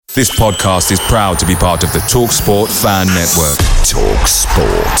This podcast is proud to be part of the TalkSport Fan Network.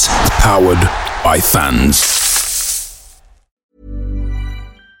 TalkSport. Powered by fans.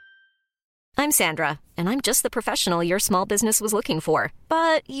 I'm Sandra, and I'm just the professional your small business was looking for.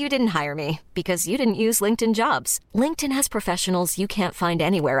 But you didn't hire me because you didn't use LinkedIn Jobs. LinkedIn has professionals you can't find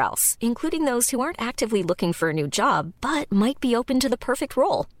anywhere else, including those who aren't actively looking for a new job, but might be open to the perfect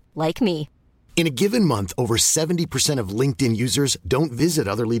role, like me. In a given month, over 70% of LinkedIn users don't visit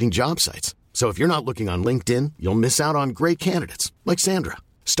other leading job sites. So if you're not looking on LinkedIn, you'll miss out on great candidates like Sandra.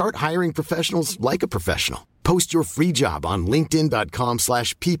 Start hiring professionals like a professional. Post your free job on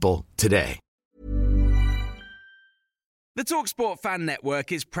linkedin.com/people today. The TalkSport Fan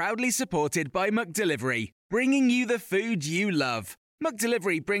Network is proudly supported by McDelivery, bringing you the food you love.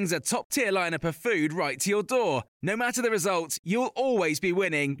 McDelivery brings a top-tier lineup of food right to your door. No matter the result, you'll always be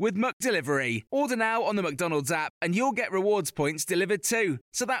winning with McDelivery. Order now on the McDonald's app and you'll get rewards points delivered too.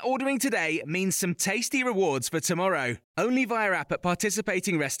 So that ordering today means some tasty rewards for tomorrow. Only via app at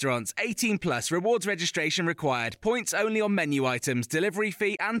participating restaurants. 18 plus. Rewards registration required. Points only on menu items. Delivery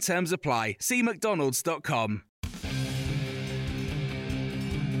fee and terms apply. See mcdonalds.com.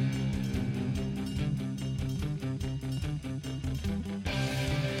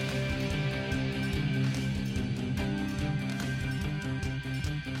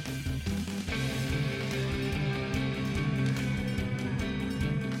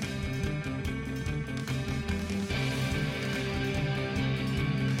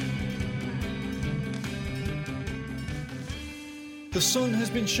 The sun has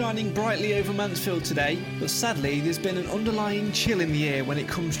been shining brightly over Mansfield today, but sadly there's been an underlying chill in the air when it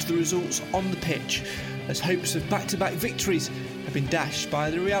comes to the results on the pitch, as hopes of back-to-back victories have been dashed by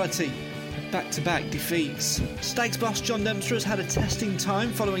the reality of back-to-back defeats. Stags boss John Dempster has had a testing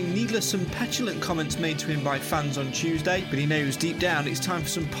time following needless and petulant comments made to him by fans on Tuesday, but he knows deep down it's time for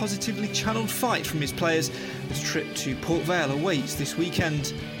some positively channelled fight from his players as trip to Port Vale awaits this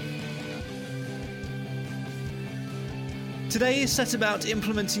weekend. Today is set about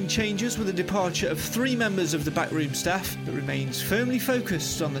implementing changes with the departure of 3 members of the backroom staff, but remains firmly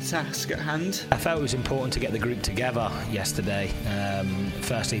focused on the task at hand. I felt it was important to get the group together yesterday,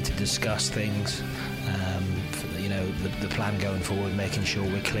 firstly to discuss things, the plan going forward, making sure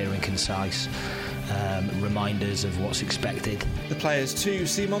we're clear and concise, reminders of what's expected. The players too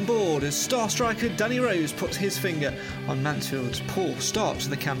seem on board as star striker Danny Rose puts his finger on Mansfield's poor start to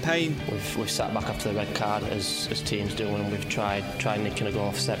the campaign. We've sat back after the red card as teams do, and we've tried nicking a goal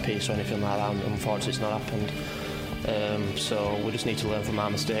off set piece or anything like that, and unfortunately it's not happened. So we just need to learn from our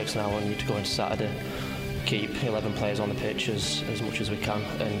mistakes now and need to go into Saturday, keep 11 players on the pitch as much as we can,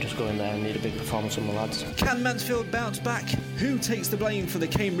 and just go in there and need a big performance from the lads. Can Mansfield bounce back? Who takes the blame for the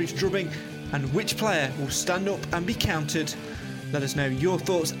Cambridge drubbing? And which player will stand up and be counted? Let us know your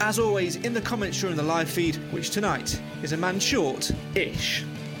thoughts as always in the comments during the live feed, which tonight is a man short-ish.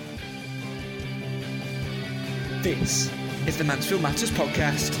 This is the Mansfield Matters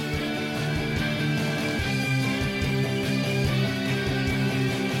podcast.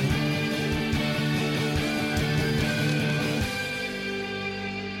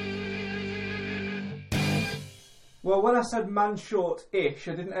 Well, when I said man short-ish,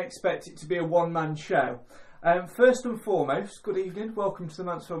 I didn't expect it to be a one-man show. First and foremost, good evening, welcome to the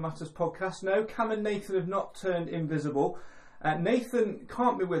Mansfield Matters podcast. No, Cam and Nathan have not turned invisible. Nathan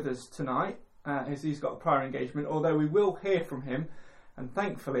can't be with us tonight, as he's got a prior engagement, although we will hear from him, and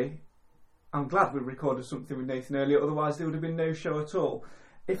thankfully, I'm glad we recorded something with Nathan earlier, otherwise there would have been no show at all.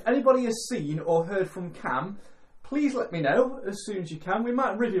 If anybody has seen or heard from Cam, please let me know as soon as you can. We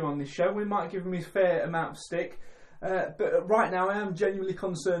might review on this show, we might give him his fair amount of stick. But right now I am genuinely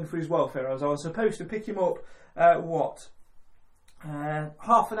concerned for his welfare, as I was supposed to pick him up half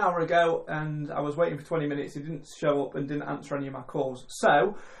an hour ago, and I was waiting for 20 minutes. He didn't show up and didn't answer any of my calls.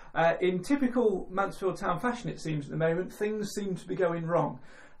 So in typical Mansfield Town fashion, it seems at the moment, things seem to be going wrong.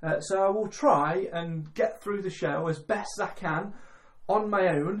 So I will try and get through the show as best as I can on my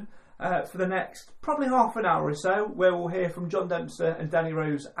own for the next probably half an hour or so, where we'll hear from John Dempster and Danny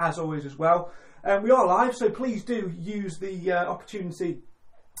Rose as always as well. We are live, so please do use the opportunity,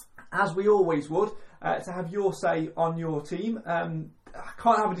 as we always would, to have your say on your team. I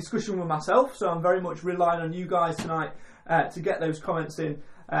can't have a discussion with myself, so I'm very much relying on you guys tonight to get those comments in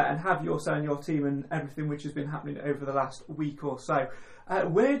and have your say on your team and everything which has been happening over the last week or so.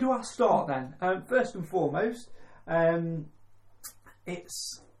 Where do I start then? First and foremost,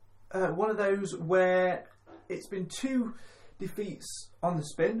 it's one of those where it's been 2 defeats on the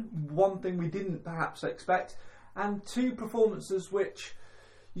spin, one thing we didn't perhaps expect, and 2 performances which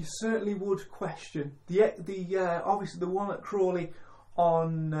you certainly would question. The obviously the one at Crawley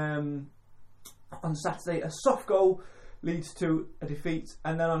on Saturday, a soft goal leads to a defeat,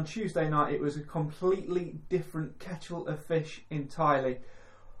 and then on Tuesday night it was a completely different kettle of fish entirely.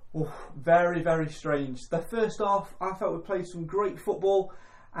 Very, very strange. The first half, I felt we played some great football,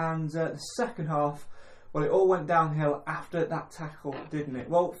 and the second half, well, it all went downhill after that tackle, didn't it?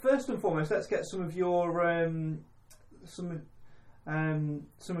 Well, first and foremost, let's get some of your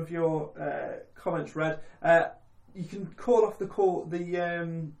comments read. You can call off the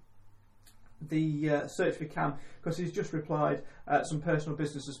search for Cam, because he's just replied. Some personal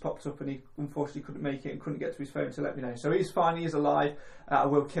business has popped up and he unfortunately couldn't make it and couldn't get to his phone to let me know. So he's fine, he is alive. I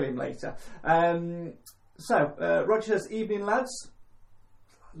will kill him later. Roger says, evening lads.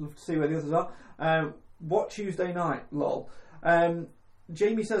 I'd love to see where the others are. What Tuesday night? Lol.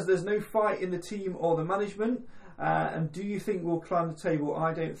 Jamie says there's no fight in the team or the management. And do you think we'll climb the table?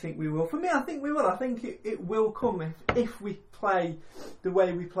 I don't think we will. For me, I think we will. I think it will come if we play the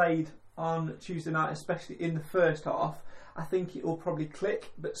way we played on Tuesday night, especially in the first half. I think it will probably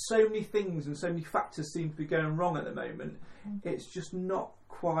click, but so many things and so many factors seem to be going wrong at the moment. It's just not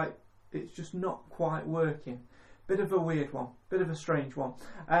quite working. Bit of a weird one, bit of a strange one.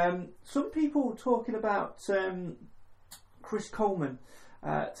 Some people talking about Chris Coleman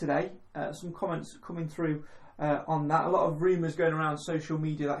today. Some comments coming through on that. A lot of rumours going around social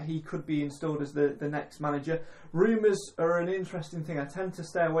media that he could be installed as the next manager. Rumours are an interesting thing. I tend to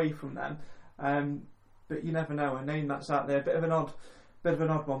stay away from them, but you never know. A name that's out there, bit of an odd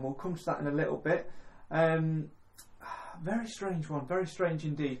one. We'll come to that in a little bit. Very strange one, very strange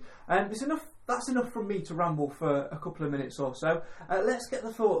indeed. That's enough from me to ramble for a couple of minutes or so. Let's get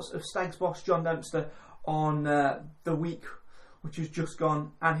the thoughts of Stags boss John Dempster on the week which has just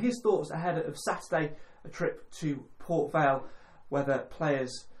gone, and his thoughts ahead of Saturday, a trip to Port Vale, whether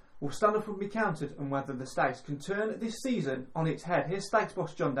players will stand up and be counted, and whether the Stags can turn this season on its head. Here's Stags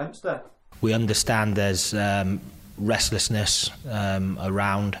boss John Dempster. We understand there's restlessness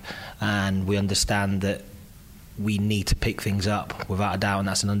around, and we understand that we need to pick things up, without a doubt, and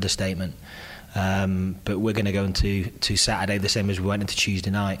that's an understatement. But we're going to go into Saturday the same as we went into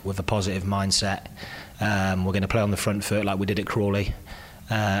Tuesday night, with a positive mindset. We're going to play on the front foot like we did at Crawley,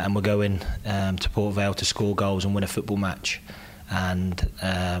 and we're going to Port Vale to score goals and win a football match. And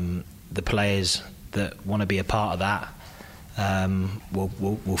the players that want to be a part of that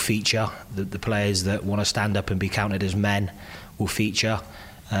will feature. The players that want to stand up and be counted as men will feature.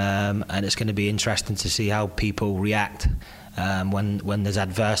 And it's going to be interesting to see how people react when there's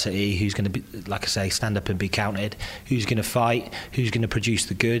adversity. Who's going to be, like I say, stand up and be counted? Who's going to fight? Who's going to produce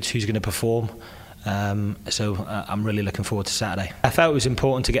the goods? Who's going to perform? So I'm really looking forward to Saturday. I felt it was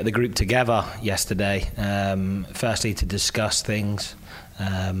important to get the group together yesterday. Firstly, to discuss things,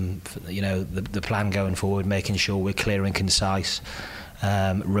 the plan going forward, making sure we're clear and concise,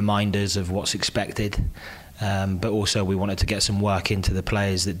 reminders of what's expected. But also we wanted to get some work into the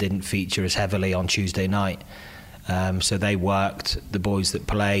players that didn't feature as heavily on Tuesday night. So they worked, the boys that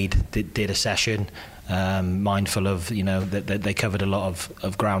played did a session, mindful of, that they covered a lot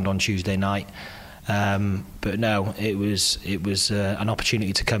of ground on Tuesday night. But no, it was an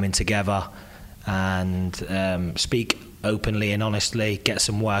opportunity to come in together and speak openly and honestly, get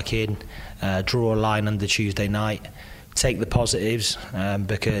some work in, draw a line under Tuesday night, take the positives,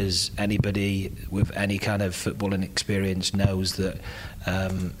 because anybody with any kind of footballing experience knows that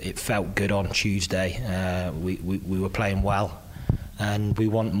it felt good on Tuesday. We were playing well, and we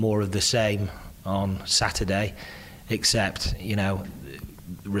want more of the same on Saturday, except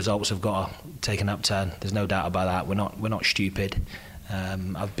results have got to take an upturn. There's no doubt about that. We're not stupid.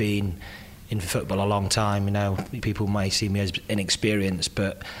 I've been in football a long time. People may see me as inexperienced,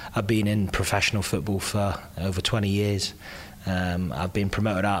 but I've been in professional football for over 20 years. I've been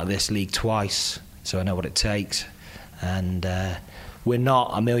promoted out of this league twice, so I know what it takes. And we're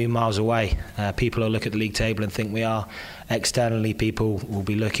not a million miles away. People will look at the league table and think we are. Externally, people will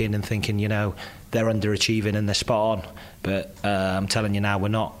be looking and thinking, they're underachieving and they're spot on. But I'm telling you now, we're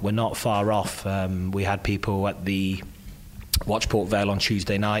not far off. We had people at the Watch Port Vale on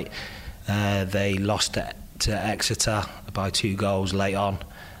Tuesday night. They lost to Exeter by 2 goals late on,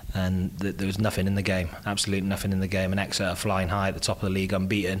 and there was nothing in the game, absolutely nothing in the game. And Exeter flying high at the top of the league,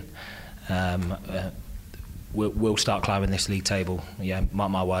 unbeaten. We'll start climbing this league table. Yeah,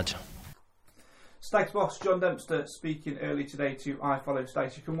 mark my words. Stags boss John Dempster speaking early today to iFollow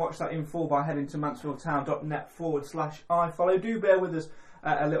Stags. You can watch that in full by heading to mansfieldtown.net/iFollow. Do bear with us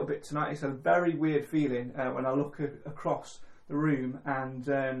a little bit tonight. It's a very weird feeling when I look across the room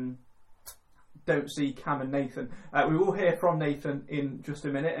and don't see Cam and Nathan. We will hear from Nathan in just a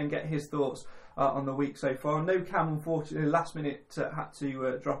minute and get his thoughts on the week so far. No Cam, unfortunately, last minute had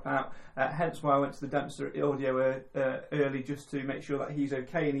to drop out, hence why I went to the Dempster audio early just to make sure that he's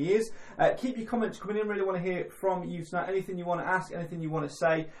okay, and he is. Keep your comments coming in, really want to hear from you tonight. Anything you want to ask, anything you want to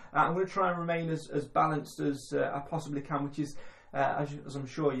say. I'm going to try and remain as balanced as I possibly can, which is, as I'm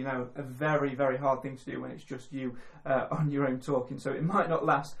sure you know, a very, very hard thing to do when it's just you on your own talking. So it might not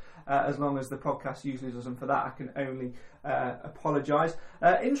last as long as the podcast usually does, and for that I can only apologise.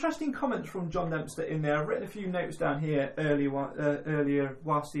 Interesting comments from John Dempster in there. I've written a few notes down here earlier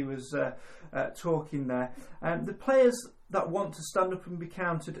whilst he was talking there. The players that want to stand up and be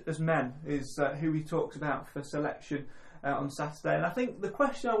counted as men is who he talks about for selection on Saturday. And I think the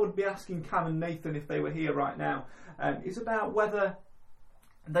question I would be asking Cam and Nathan if they were here right now is about whether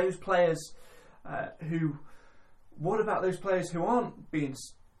those players what about those players who aren't being,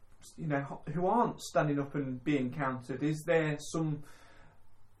 who aren't standing up and being counted? Is there some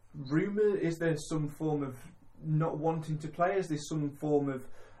rumour? Is there some form of not wanting to play? Is there some form of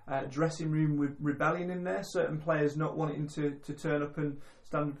dressing room rebellion in there? Certain players not wanting to turn up and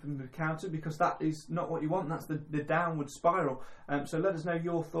stand up and be counted, because that is not what you want. That's the downward spiral. So let us know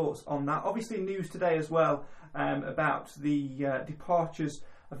your thoughts on that. Obviously, news today as well about the departures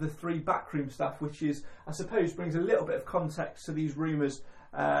of the 3 backroom staff, which is, I suppose, brings a little bit of context to these rumours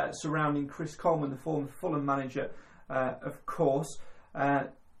surrounding Chris Coleman, the former Fulham manager, of course.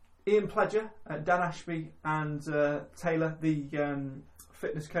 Ian Pledger, Dan Ashby and Taylor, the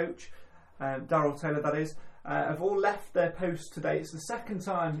fitness coach, Daryl Taylor that is, have all left their posts today. It's the second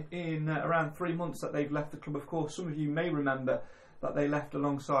time in around 3 months that they've left the club. Of course, some of you may remember that they left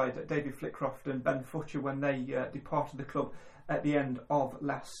alongside David Flitcroft and Ben Futcher when they departed the club at the end of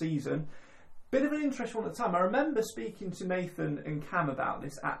last season. Bit of an interesting one at the time. I remember speaking to Nathan and Cam about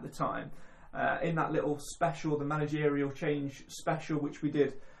this at the time, in that little special, the managerial change special, which we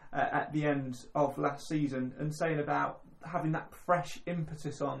did at the end of last season, and saying about having that fresh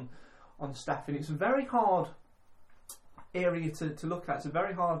impetus on staffing. It's a very hard area to look at. It's a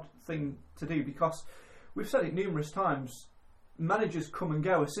very hard thing to do, because we've said it numerous times, managers come and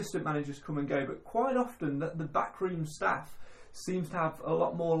go, assistant managers come and go, but quite often the backroom staff seems to have a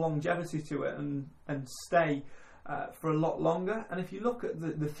lot more longevity to it and stay for a lot longer. And if you look at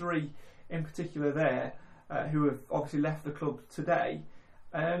the 3 in particular there who have obviously left the club today,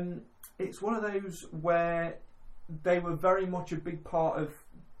 it's one of those where they were very much a big part of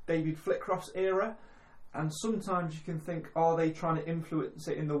David Flitcroft's era, and sometimes you can think, are they trying to influence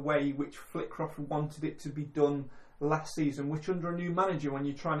it in the way which Flitcroft wanted it to be done last season, which under a new manager, when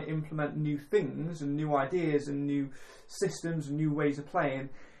you're trying to implement new things and new ideas and new systems and new ways of playing,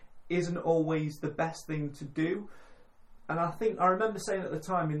 isn't always the best thing to do. And I remember saying at the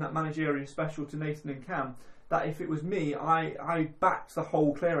time in that managerial special to Nathan and Cam that if it was me, I backed the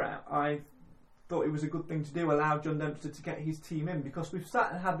whole clear out. I thought it was a good thing to do, allow John Dempster to get his team in, because we've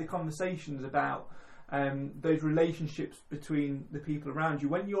sat and had the conversations about those relationships between the people around you.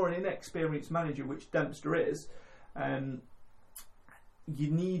 When you're an inexperienced manager, which Dempster is,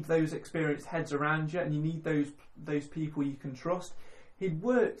 you need those experienced heads around you, and you need those people you can trust. He'd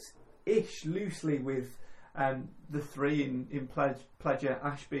worked-ish loosely with the 3 in Pledger,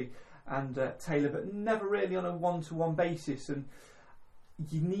 Ashby and Taylor, but never really on a one-to-one basis. And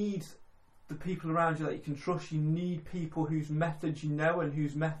you need the people around you that you can trust. You need people whose methods you know and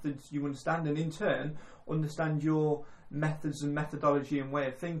whose methods you understand, and in turn understand your methods and methodology and way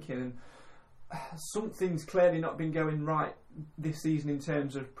of thinking. And something's clearly not been going right this season in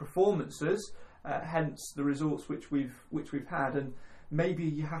terms of performances, hence the results which we've had. And maybe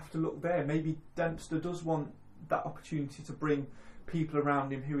you have to look there. Maybe Dempster does want that opportunity to bring people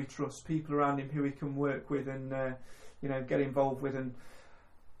around him who he trusts, people around him who he can work with and get involved with,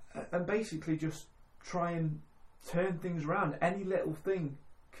 and basically just try and turn things around. Any little thing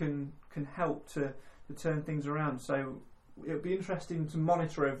can help to turn things around. So it'll be interesting to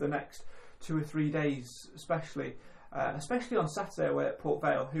monitor over the next 2 or 3 days, especially on Saturday away at Port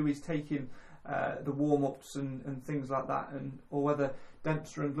Vale, who is taking the warm-ups and things like that, or whether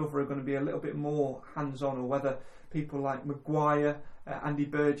Dempster and Glover are going to be a little bit more hands-on, or whether people like Maguire, Andy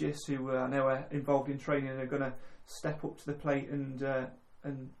Burgess, who I know are involved in training, are going to step up to the plate and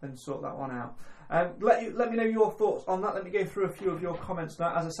sort that one out. Let me know your thoughts on that. Let me go through a few of your comments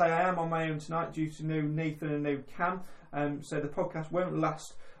now. As I say, I am on my own tonight due to no Nathan and no Cam, so the podcast won't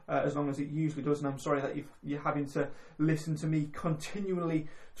last as long as it usually does, and I'm sorry that you're having to listen to me continually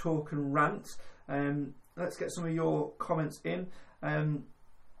talk and rant. Let's get some of your comments in.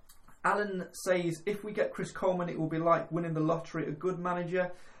 Alan says, if we get Chris Coleman, it will be like winning the lottery. A good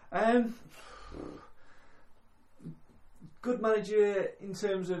manager. good manager in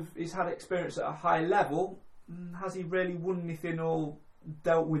terms of he's had experience at a high level. Has he really won anything or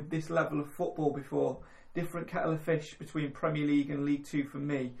dealt with this level of football before? Different kettle of fish between Premier League and League Two for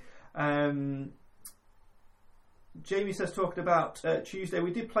me. Jamie says, talking about Tuesday,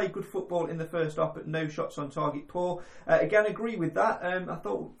 we did play good football in the first half, but no shots on target. Poor. Again, agree with that. I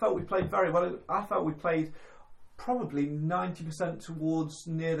felt we played very well. I felt we played probably 90% towards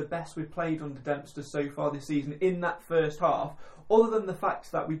near the best we've played under Dempster so far this season in that first half, other than the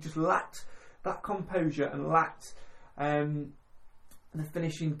fact that we just lacked that composure and lacked the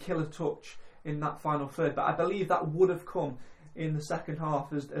finishing killer touch in that final third. But I believe that would have come in the second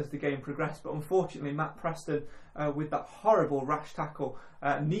half as the game progressed. But unfortunately, Matt Preston, with that horrible rash tackle,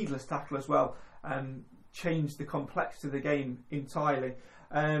 needless tackle as well, changed the complexity of the game entirely.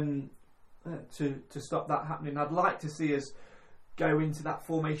 To stop that happening, I'd like to see us go into that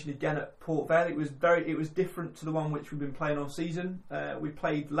formation again at Port Vale. It was different to the one which we've been playing all season. We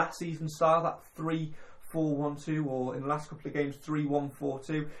played last season style, that 3-4-1-2, or in the last couple of games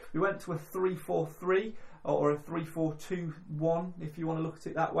 3-1-4-2. We went to a 3-4-3 or a 3-4-2-1, if you want to look at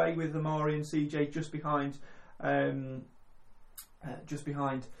it that way, with Amari and CJ just behind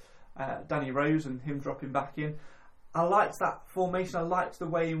Danny Rose and him dropping back in. I liked that formation. I liked the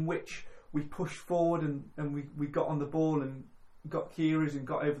way in which we pushed forward and we got on the ball and got Kyrgios and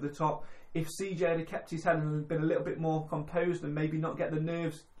got over the top. If CJ had kept his head and been a little bit more composed and maybe not let the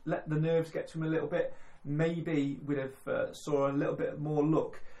nerves get to him a little bit, maybe we'd have saw a little bit more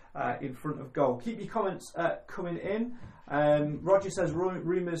luck in front of goal. Keep your comments coming in. Roger says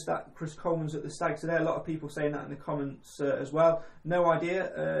rumours that Chris Coleman's at the Stag today. A lot of people saying that in the comments as well. No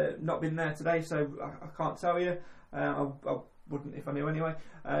idea. Not been there today, so I can't tell you. I wouldn't if I knew anyway.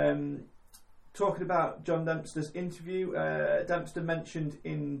 Talking about John Dempster's interview, Dempster mentioned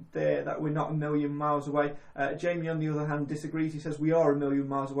in there that we're not a million miles away. Jamie, on the other hand, disagrees. He says we are a million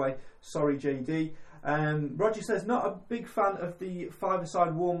miles away. Sorry, JD. Roger says, not a big fan of the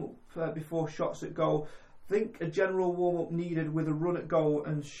five-a-side warm-up before shots at goal. Think a general warm-up needed with a run at goal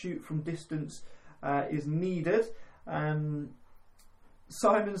and shoot from distance is needed. Simon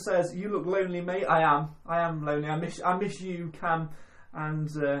says, you look lonely, mate. I am lonely. I miss you, Cam, and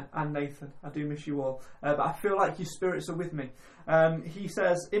Nathan. I do miss you all. But I feel like your spirits are with me. He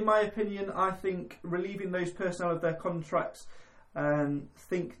says, in my opinion, I think relieving those personnel of their contracts,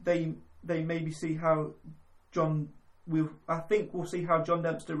 think they maybe see how I think we'll see how John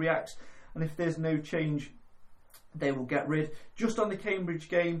Dempster reacts, and if there's no change, they will get rid. Just on the Cambridge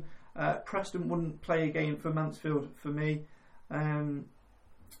game, Preston wouldn't play a game for Mansfield for me.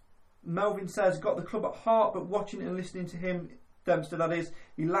 Melvin says, got the club at heart, but watching and listening to him, Dempster that is,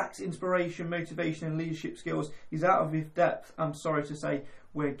 he lacks inspiration, motivation and leadership skills. He's out of his depth. I'm sorry to say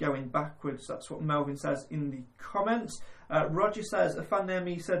we're going backwards. That's what Melvin says in the comments. Roger says, a fan near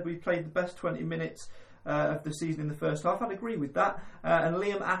me said we played the best 20 minutes of the season in the first half. I'd agree with that. And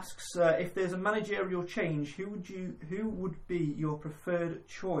Liam asks, if there's a managerial change, who would be your preferred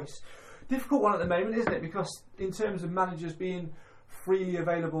choice? Difficult one at the moment, isn't it? Because in terms of managers being freely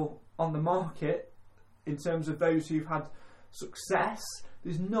available on the market, in terms of those who've had success,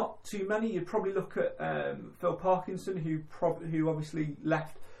 there's not too many. You'd probably look at Phil Parkinson, who obviously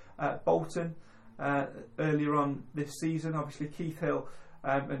left Bolton earlier on this season. Obviously Keith Hill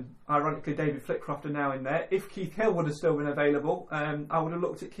and ironically David Flitcroft are now in there. If Keith Hill would have still been available, I would have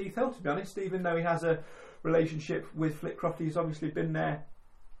looked at Keith Hill, to be honest, even though he has a relationship with Flitcroft. He's obviously been there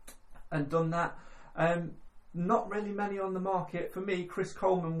and done that. Not really many on the market. For me, Chris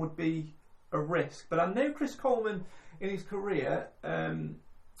Coleman would be a risk, but I know Chris Coleman in his career,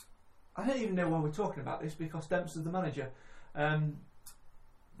 I don't even know why we're talking about this, because Dempster's the manager, but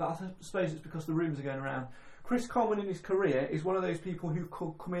I suppose it's because the rumours are going around. Chris Coleman in his career is one of those people who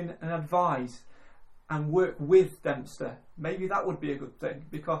could come in and advise and work with Dempster. Maybe that would be a good thing,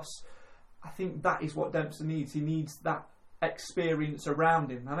 because I think that is what Dempster needs. He needs that experience around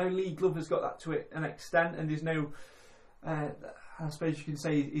him. I know Lee Glover's got that to an extent, and there's no I suppose you can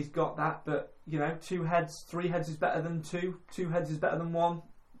say he's got that, but you know, 2 heads, 3 heads is better than 2 heads is better than 1,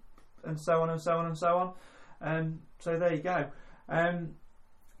 and so on and so on and so on. So there you go.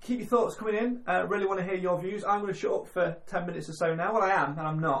 Keep your thoughts coming in. Really want to hear your views. I'm going to shut up for 10 minutes or so now. Well, I am, and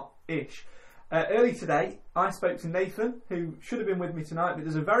I'm not ish. Early today, I spoke to Nathan, who should have been with me tonight, but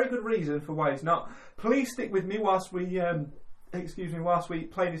there's a very good reason for why he's not. Please stick with me whilst we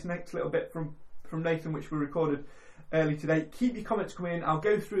play this next little bit from Nathan, which we recorded early today. Keep your comments coming in. I'll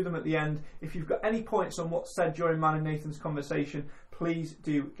go through them at the end. If you've got any points on what's said during mine and Nathan's conversation, please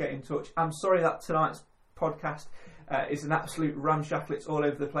do get in touch. I'm sorry that tonight's podcast is an absolute ramshackle. It's all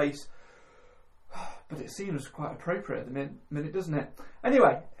over the place. but it seems quite appropriate at the minute, doesn't it?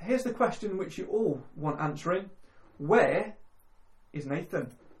 Anyway, here's the question which you all want answering. Where is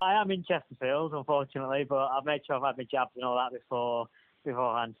Nathan? I am in Chesterfield, unfortunately, but I've made sure I've had my jabs and all that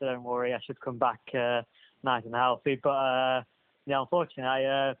beforehand, so don't worry, I should come back nice and healthy. But unfortunately,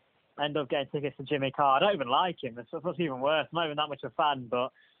 I end up getting tickets to Jimmy Carr. I don't even like him. That's even worse. I'm not even that much of a fan,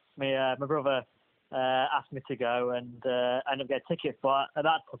 but my brother asked me to go and end up getting tickets. But at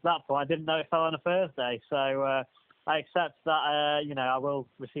that point, I didn't know it fell on a Thursday, so I accept that. I will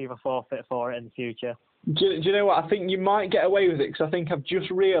receive a forfeit for it in the future. Do you know what? I think you might get away with it because I think I've just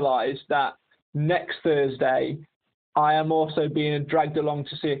realised that next Thursday I am also being dragged along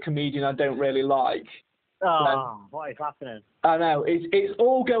to see a comedian I don't really like. Oh, what is happening? I know. It's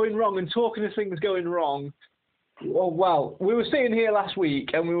all going wrong, and talking of things going wrong, well, we were sitting here last week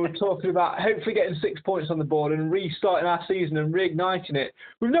and we were talking about hopefully getting 6 points on the board and restarting our season and reigniting it.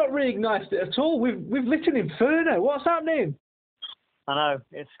 We've not reignited it at all. We've lit an inferno. What's happening? I know,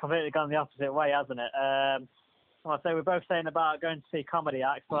 it's completely gone the opposite way, hasn't it? I say we're both saying about going to see comedy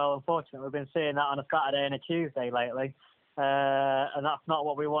acts. Well, unfortunately, we've been seeing that on a Saturday and a Tuesday lately, and that's not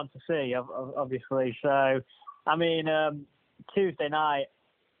what we want to see, obviously. So, I mean, Tuesday night,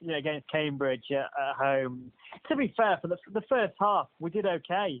 against Cambridge at home. To be fair, for the first half, we did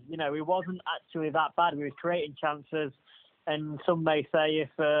okay. It wasn't actually that bad. We were creating chances, and some may say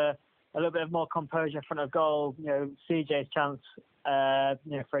if a little bit of more composure in front of goal, CJ's chance,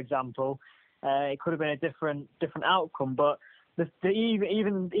 for example, it could have been a different outcome. But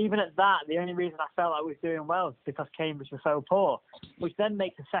even at that, the only reason I felt like we were doing well is because Cambridge was so poor, which then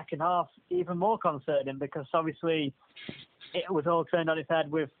makes the second half even more concerning because obviously it was all turned on its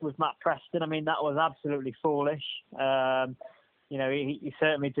head with Matt Preston. I mean, that was absolutely foolish. He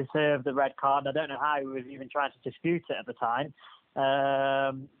certainly deserved the red card. I don't know how he was even trying to dispute it at the time.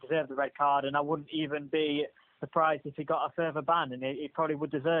 Deserved the red card, and I wouldn't even be surprised if he got a further ban, and he probably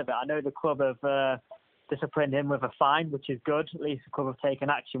would deserve it. I know the club have disciplined him with a fine, which is good. At least the club have taken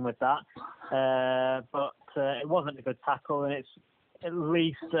action with that. But it wasn't a good tackle, and it's at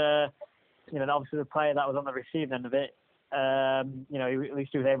least, obviously the player that was on the receiving end of it, at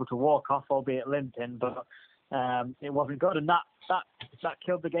least he was able to walk off, albeit limping, but it wasn't good, and that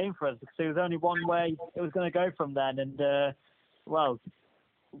killed the game for us because there was only one way it was going to go from then, and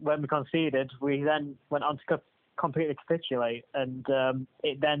when we conceded, we then went on to completely capitulate, and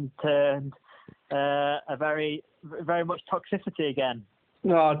it then turned a very, very much toxicity again.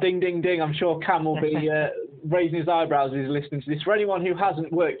 Oh, ding, ding, ding. I'm sure Cam will be raising his eyebrows as he's listening to this. For anyone who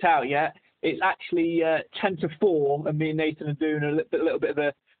hasn't worked out yet, it's actually 10-4, and me and Nathan are doing a little bit of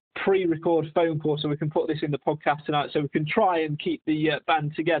a pre-record phone call so we can put this in the podcast tonight so we can try and keep the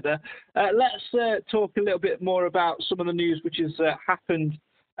band together. Let's talk a little bit more about some of the news which has happened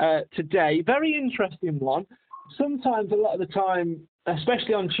today. Very interesting one. Sometimes, a lot of the time,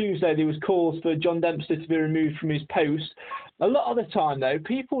 especially on Tuesday, there was calls for John Dempster to be removed from his post. A lot of the time, though,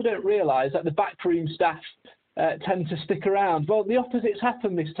 people don't realise that the backroom staff tend to stick around. Well, the opposite's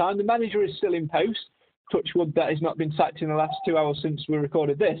happened this time. The manager is still in post. Touch wood that he's not been sacked in the last 2 hours since we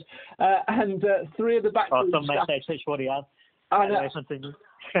recorded this. And three of the backroom staff... Some may say touch wood he has.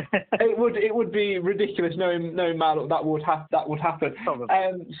 It would be ridiculous knowing Mal that would happen.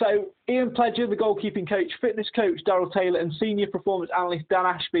 So Ian Pledger, the goalkeeping coach, fitness coach Daryl Taylor, and senior performance analyst Dan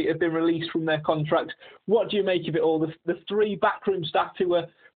Ashby have been released from their contracts. What do you make of it all? The three backroom staff who were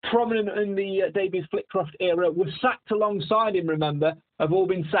prominent in the Davies Flitcroft era were sacked alongside him. Remember, have all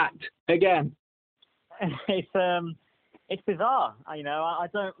been sacked again. It's bizarre. I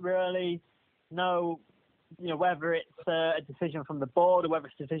don't really know. Whether it's a decision from the board or whether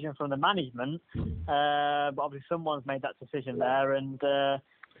it's a decision from the management, but obviously someone's made that decision there, and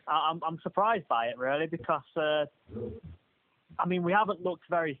I'm surprised by it really because we haven't looked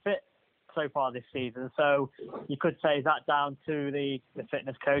very fit so far this season. So you could say, is that down to the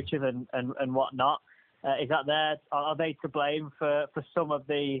fitness coaches and whatnot? Is that are they to blame for some of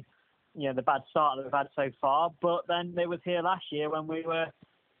the the bad start that we've had so far? But then they was here last year when we were,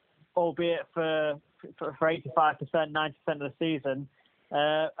 albeit for 85%, 90% of the season,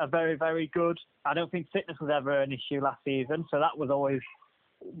 a very, very good. I don't think fitness was ever an issue last season, so that was always.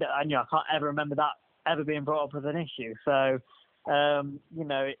 I can't ever remember that ever being brought up as an issue. So,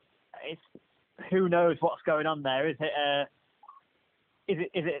 it's who knows what's going on there? Is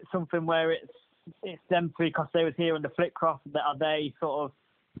it something where it's them three because they was here in the Flitcroft that are they sort of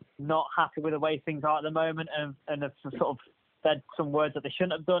not happy with the way things are at the moment and have sort of said some words that they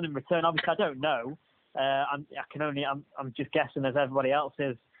shouldn't have done in return? Obviously, I don't know. I'm just guessing as everybody else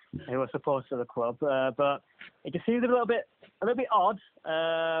is who are supporters of the club. But it just seems a little bit odd.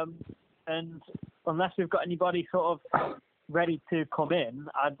 And unless we've got anybody sort of ready to come in,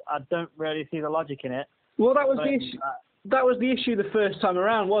 I don't really see the logic in it. Well, that was the issue. That was the issue the first time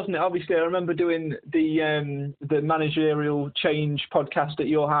around, wasn't it? Obviously, I remember doing the managerial change podcast at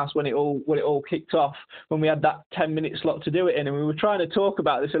your house when it all kicked off, when we had that 10-minute slot to do it in, and we were trying to talk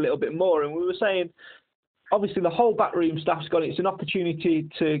about this a little bit more, and we were saying, obviously, the whole backroom staff's got it. It's an opportunity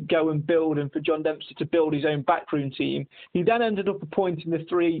to go and build, and for John Dempsey to build his own backroom team. He then ended up appointing the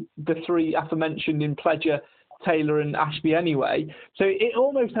three aforementioned in Pledger, Taylor and Ashby anyway. So it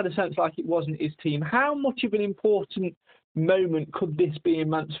almost had a sense like it wasn't his team. How much of an important moment could this be in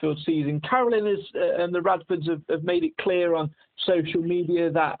Mansfield's season? Carolyn and the Radfords have made it clear on social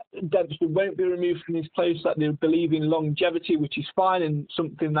media that Dempsey won't be removed from his post, that they believe in longevity, which is fine and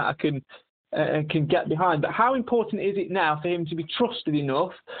something that I can get behind. But how important is it now for him to be trusted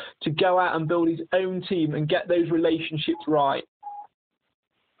enough to go out and build his own team and get those relationships right?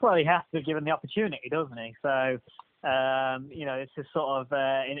 Well, he has to be given the opportunity, doesn't he? So, it's just sort of,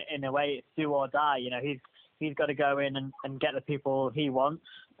 in a way, it's do or die. He's got to go in and get the people he wants.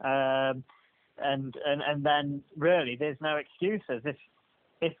 And then, really, there's no excuses.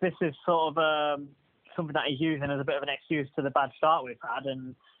 If this is sort of something that he's using as a bit of an excuse to the bad start we've had,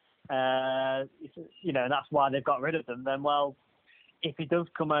 and that's why they've got rid of them, then, well, if he does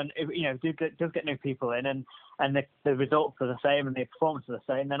come and, does get new people in and the results are the same and the performance are the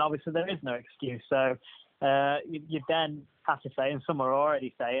same, then obviously there is no excuse. So you then have to say, and some are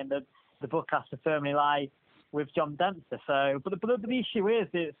already saying, that the book has to firmly lie with John Dempsey. So, but the issue is,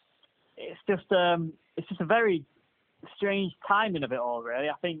 it's just a very strange timing of it all, really.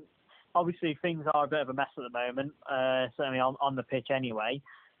 I think obviously things are a bit of a mess at the moment, certainly on the pitch anyway.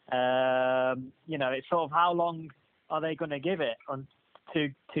 It's sort of how long are they going to give it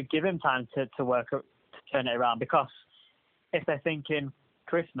to give him time to work to turn it around? Because if they're thinking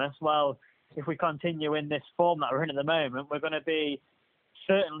Christmas, well, if we continue in this form that we're in at the moment, we're going to be,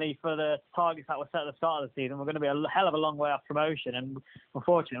 certainly for the targets that were set at the start of the season, we're going to be a hell of a long way off promotion, and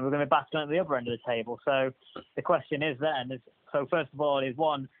unfortunately we're going to be battling at the other end of the table. So the question is then, first of all, is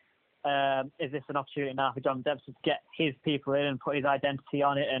this an opportunity now for John Dempsey to get his people in and put his identity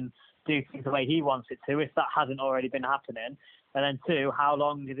on it and do things the way he wants it to, if that hasn't already been happening? And then two, how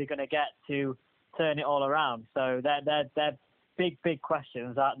long is he going to get to turn it all around? So they're big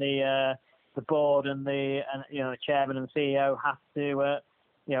questions that the board and the chairman and the CEO have to are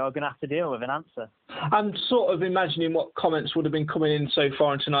going to have to deal with and answer. I'm sort of imagining what comments would have been coming in so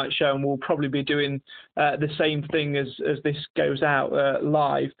far in tonight's show, and we'll probably be doing the same thing as this goes out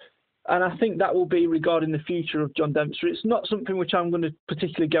live. And I think that will be regarding the future of John Dempsey. It's not something which I'm going to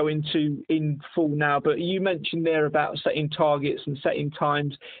particularly go into in full now, but you mentioned there about setting targets and setting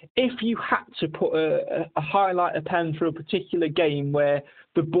times. If you had to put a highlight, a pen through a particular game where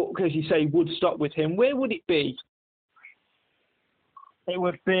the book, as you say, would stop with him, where would it be? It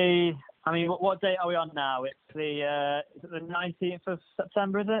would be, what date are we on now? It's the 19th of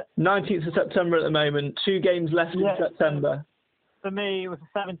September, is it? 19th of September at the moment. 2 games left in September. For me, it was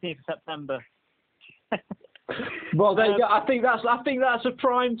the 17th of September. Well, there you go. I think that's a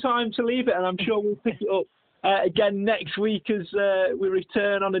prime time to leave it, and I'm sure we'll pick it up again next week as we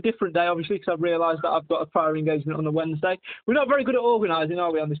return on a different day, obviously, because I've realised that I've got a prior engagement on a Wednesday. We're not very good at organising,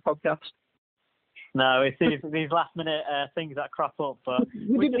 are we, on this podcast? No, it's these last-minute things that crop up, but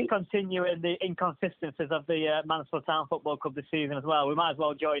we just continue in the inconsistencies of the Mansfield Town Football Club this season as well. We might as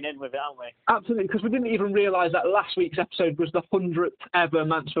well join in with it, aren't we? Absolutely, because we didn't even realise that last week's episode was the 100th ever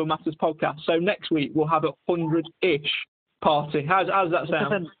Mansfield Matters podcast. So next week we'll have a 100-ish party. How does that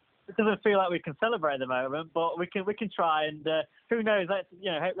sound? It doesn't feel like we can celebrate at the moment, but we can try, and who knows?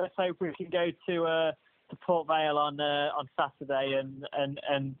 Let's hope we can go to Port Vale on Saturday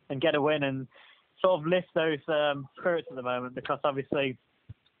and get a win and sort of lift those spirits at the moment, because obviously,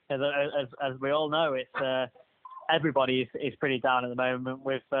 as we all know, it's everybody is pretty down at the moment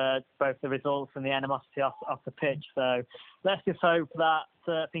with both the results and the animosity off the pitch. So let's just hope that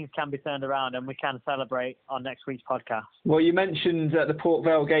things can be turned around and we can celebrate on next week's podcast. Well, you mentioned the Port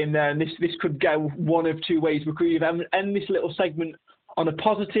Vale game there, and this could go one of two ways. We could either end this little segment on a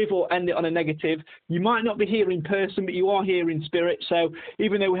positive or end it on a negative. You might not be here in person, but you are here in spirit. So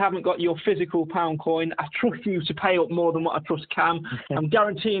even though we haven't got your physical pound coin, I trust you to pay up more than what I trust Cam. I'm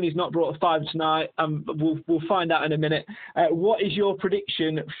guaranteeing he's not brought a five tonight. We'll find out in a minute. What is your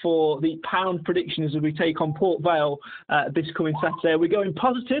prediction for the pound predictions as we take on Port Vale this coming Saturday? Are we going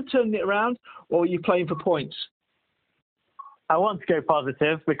positive, turning it around, or are you playing for points? I want to go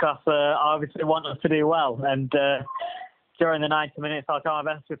positive because I obviously want us to do well, and during the 90 minutes, I'll try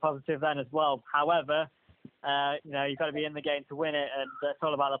my best to be positive then as well. However, You've got to be in the game to win it, and it's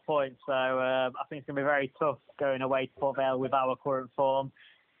all about the points. So I think it's going to be very tough going away to Port Vale with our current form.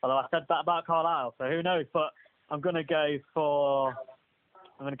 Although I said that about Carlisle, so who knows? But I'm going to go for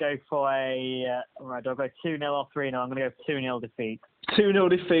a. Right, do I go 2-0 or 3-0? I'm going to go 2-0 defeat. 2-0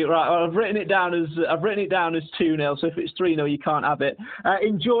 defeat, right? Well, I've written it down as 2-0. So if it's 3-0, you can't have it.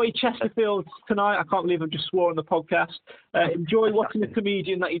 Enjoy Chesterfield tonight. I can't believe I've just swore on the podcast. Enjoy watching a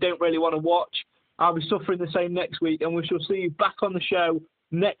comedian that you don't really want to watch. I'll be suffering the same next week, and we shall see you back on the show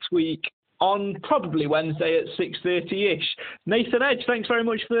next week on probably Wednesday at 6:30ish. Nathan Edge, thanks very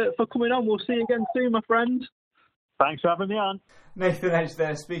much for coming on. We'll see you again soon, my friend. Thanks for having me on. Nathan Edge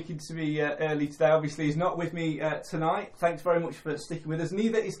there, speaking to me early today. Obviously, he's not with me tonight. Thanks very much for sticking with us.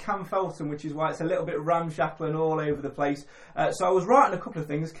 Neither is Cam Felton, which is why it's a little bit ramshackle and all over the place. So I was right on a couple of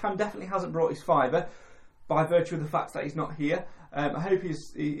things. Cam definitely hasn't brought his fiver by virtue of the fact that he's not here. I hope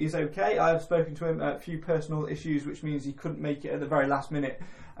he's okay. I have spoken to him a few personal issues, which means he couldn't make it at the very last minute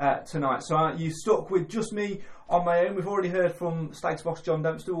tonight. So you stuck with just me on my own. We've already heard from Stags boss John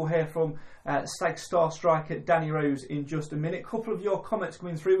Dempster. We'll hear from Stags star striker Danny Rose in just a minute. A couple of your comments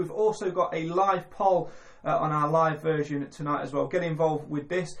coming through. We've also got a live poll on our live version tonight as well. Get involved with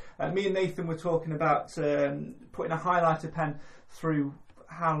this. Me and Nathan were talking about putting a highlighter pen through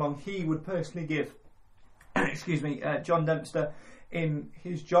how long he would personally give John Dempster in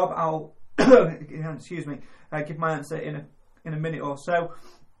his job. I'll give my answer in a minute or so.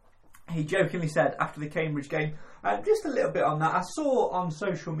 He jokingly said after the Cambridge game, just a little bit on that. I saw on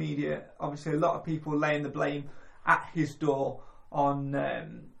social media, obviously, a lot of people laying the blame at his door on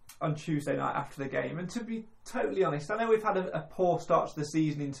Tuesday night after the game. And to be totally honest, I know we've had a poor start to the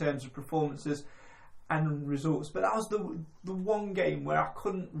season in terms of performances and results, but that was the one game where I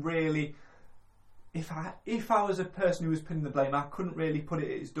couldn't really. If I was a person who was pinning the blame, I couldn't really put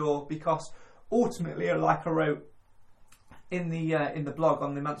it at his door, because ultimately, like I wrote in the blog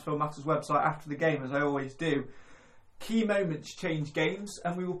on the Mansfield Matters website after the game, as I always do, key moments change games,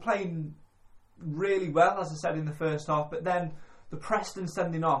 and we were playing really well, as I said, in the first half, but then the Preston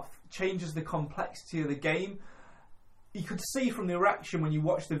sending off changes the complexity of the game. You could see from the reaction when you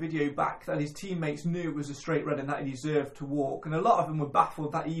watch the video back that his teammates knew it was a straight red and that he deserved to walk, and a lot of them were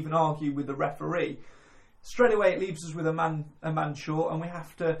baffled that he even argued with the referee. Straight away it leaves us with a man short, and we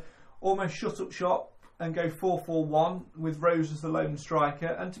have to almost shut up shop and go 4-4-1 with Rose as the lone striker.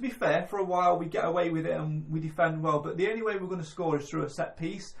 And to be fair, for a while we get away with it and we defend well, but the only way we're going to score is through a set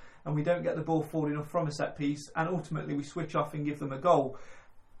piece, and we don't get the ball forward enough from a set piece, and ultimately we switch off and give them a goal.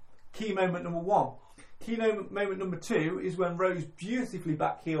 Key moment number one. Key moment number two is when Rose beautifully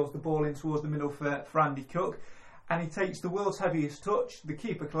backheels the ball in towards the middle for Andy Cook, and he takes the world's heaviest touch. The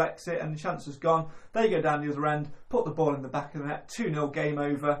keeper collects it and the chance is gone. They go down the other end, put the ball in the back of the net, 2-0 game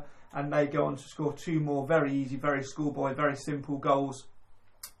over, and they go on to score two more very easy, very schoolboy, very simple goals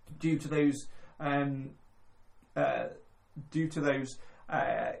due to those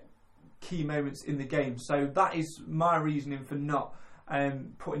key moments in the game. So that is my reasoning for not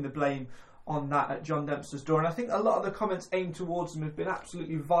putting the blame on that at John Dempster's door. And I think a lot of the comments aimed towards him have been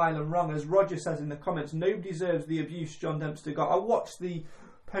absolutely vile and wrong. As Roger says in the comments, nobody deserves the abuse John Dempster got. I watched the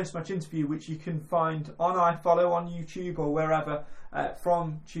post-match interview, which you can find on iFollow, on YouTube or wherever,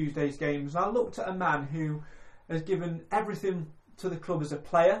 from Tuesday's games. And I looked at a man who has given everything to the club as a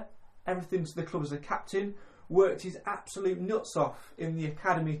player, everything to the club as a captain, worked his absolute nuts off in the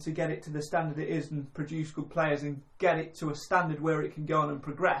academy to get it to the standard it is and produce good players and get it to a standard where it can go on and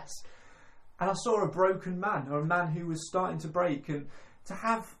progress. And I saw a broken man, or a man who was starting to break, and to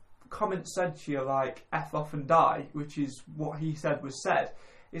have comments said to you like F off and die, which is what he said was said,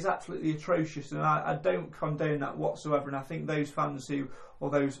 is absolutely atrocious, and I don't condone that whatsoever. And I think those fans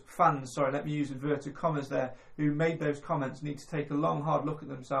let me use inverted commas there, who made those comments need to take a long hard look at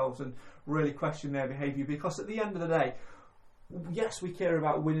themselves and really question their behaviour, because at the end of the day, yes, we care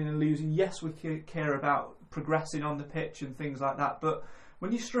about winning and losing, yes, we care about progressing on the pitch and things like that, but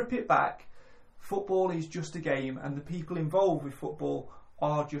when you strip it back, football is just a game, and the people involved with football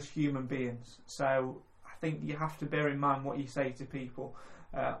are just human beings. So I think you have to bear in mind what you say to people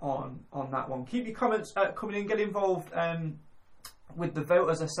on that one. Keep your comments coming in, get involved with the vote,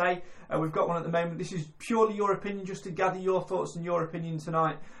 as I say. We've got one at the moment. This is purely your opinion, just to gather your thoughts and your opinion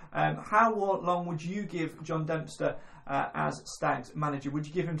tonight. How long would you give John Dempster as Stags manager? Would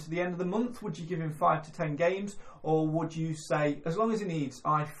you give him to the end of the month? Would you give him 5 to 10 games? Or would you say, as long as he needs,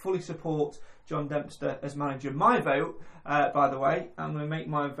 I fully support John Dempster as manager? My vote, by the way, I'm going to make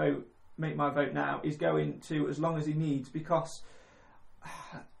my vote now, is going to as long as he needs, because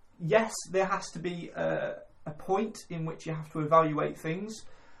yes, there has to be a point in which you have to evaluate things,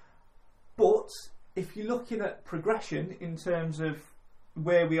 but if you're looking at progression in terms of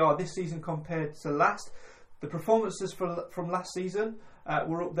where we are this season compared to last, the performances from last season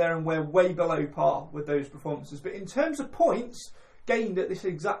were up there and we're way below par with those performances. But in terms of points gained at this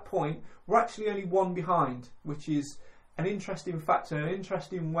exact point, we're actually only one behind, which is an interesting factor, an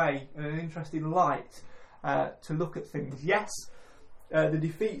interesting way and an interesting light to look at things. Yes, the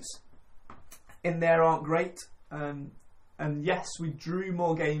defeats in there aren't great, and yes, we drew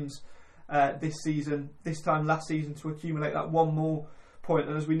more games this time last season to accumulate that one more point,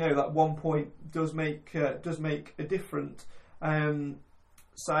 and as we know, that 1 point does make a difference.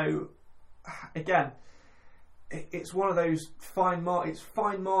 So again, it's one of those fine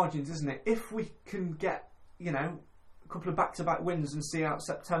margins, isn't it? If we can get a couple of back-to-back wins and see out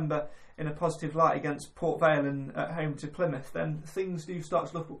September in a positive light against Port Vale and at home to Plymouth, then things do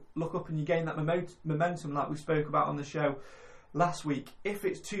start to look up, and you gain that momentum like we spoke about on the show last week. If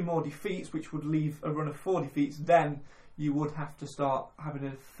it's 2 more defeats, which would leave a run of 4 defeats, then you would have to start having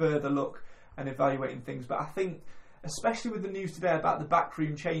a further look and evaluating things. But I think, especially with the news today about the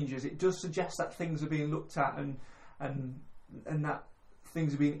backroom changes, it does suggest that things are being looked at and that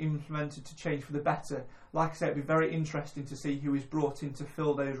things are being implemented to change for the better. Like I said, it'd be very interesting to see who is brought in to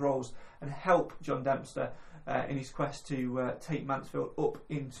fill those roles and help John Dempster in his quest to take Mansfield up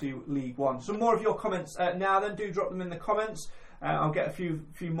into League One. Some more of your comments now. Then do drop them in the comments. I'll get a few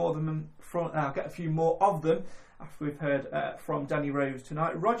more of them. I'll get a few more of them after we've heard from Danny Rose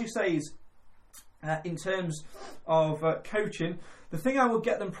tonight. Roger says, in terms of coaching, the thing I would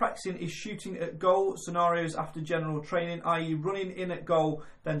get them practicing is shooting at goal scenarios after general training, i.e. running in at goal,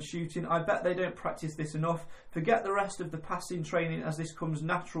 then shooting. I bet they don't practice this enough. Forget the rest of the passing training, as this comes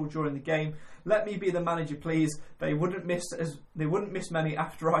natural during the game. Let me be the manager, please. They wouldn't miss many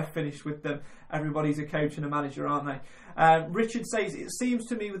after I finished with them. Everybody's a coach and a manager, aren't they? Richard says, it seems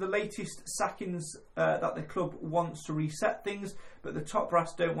to me with the latest sackings that the club wants to reset things, but the top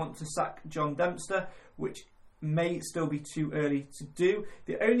brass don't want to sack John Dempster, which may still be too early to do.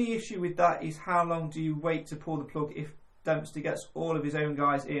 The only issue with that is how long do you wait to pull the plug if Dempster gets all of his own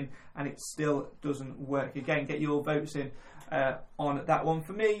guys in and it still doesn't work. Again, get your votes in on that one.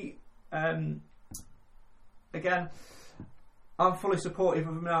 For me, again, I'm fully supportive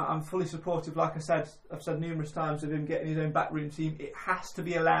of him now. I'm fully supportive, like I've said numerous times, of him getting his own backroom team. It has to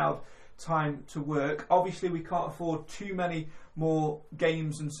be allowed time to work. Obviously, we can't afford too many more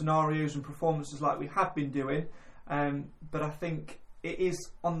games and scenarios and performances like we have been doing, but I think it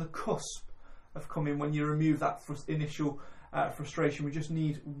is on the cusp of coming when you remove that initial frustration. We just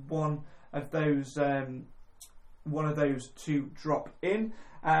need one of those to drop in.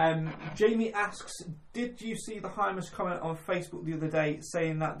 Jamie asks, did you see the Hymas comment on Facebook the other day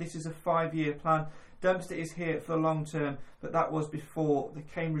saying that this is a 5-year plan? Dempster is here for the long term, but that was before the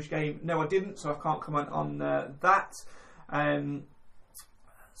Cambridge game. No, I didn't, so I can't comment on that.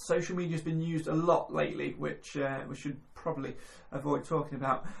 Social media's been used a lot lately, which we should probably avoid talking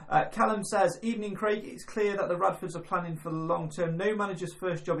about. Callum says, evening Craig, it's clear that the Radfords are planning for the long term. No manager's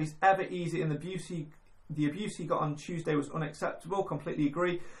first job is ever easy, and the abuse he got on Tuesday was unacceptable. Completely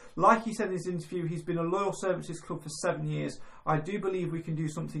agree. Like he said in his interview, he's been a loyal servant to his club for 7 years. I do believe we can do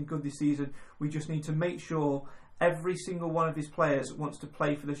something good this season. We just need to make sure every single one of his players wants to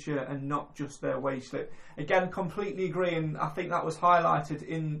play for the shirt and not just their wage slip. Again, completely agree, and I think that was highlighted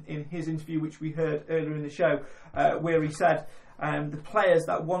in his interview, which we heard earlier in the show, where he said the players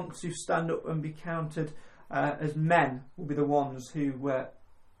that want to stand up and be counted as men will be the ones who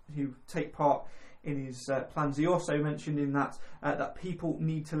take part in his plans. He also mentioned in that that people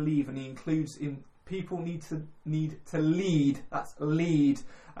need to leave, and he includes in people need to lead. That's lead,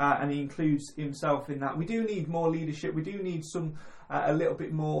 and he includes himself in that. We do need more leadership. We do need some a little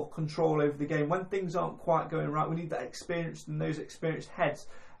bit more control over the game when things aren't quite going right. We need that experience and those experienced heads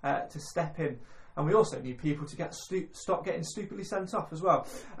to step in. And we also need people to stop getting stupidly sent off as well.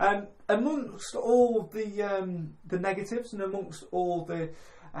 Amongst all the negatives and amongst all the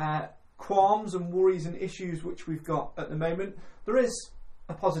qualms and worries and issues which we've got at the moment, there is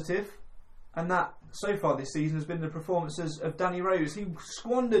a positive, and that so far this season has been the performances of Danny Rose. He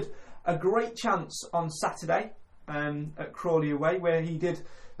squandered a great chance on Saturday at Crawley away, where he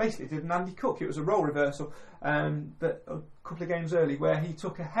basically did an Andy Cook. It was a role reversal, but a couple of games early, where he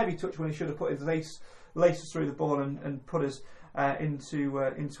took a heavy touch when he should have put his laces through the ball and put us into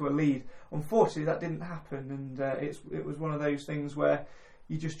a lead. Unfortunately, that didn't happen, and it was one of those things where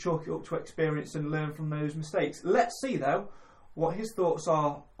you just chalk it up to experience and learn from those mistakes. Let's see, though, what his thoughts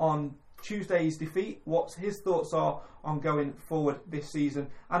are on Tuesday's defeat, what his thoughts are on going forward this season,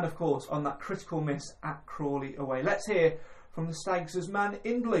 and of course on that critical miss at Crawley away. Let's hear from the Stags' man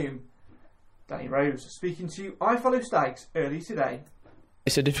in bloom, Danny Rose speaking to I Follow Stags early today.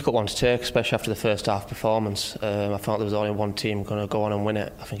 It's a difficult one to take, especially after the first half performance. I thought there was only one team going to go on and win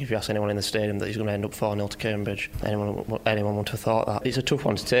it. I think if you ask anyone in the stadium that he's going to end up 4-0 to Cambridge, anyone would have thought that. It's a tough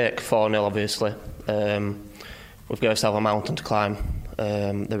one to take, 4-0 obviously. We've got ourselves a mountain to climb.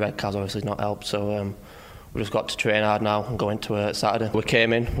 The red card's obviously not helped, so we've just got to train hard now and go into Saturday. We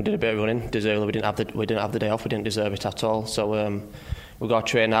came in, we did a bit of running. Deservedly, we didn't have the day off. We didn't deserve it at all. So we've got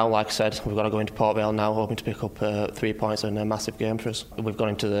to train now. Like I said, we've got to go into Port Vale now, hoping to pick up 3 points in a massive game for us. We've gone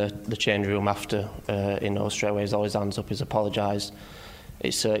into the change room after in those straight away. He's all his hands up. He's apologised.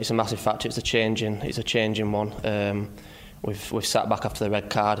 It's a massive factor. It's a changing one. We've sat back after the red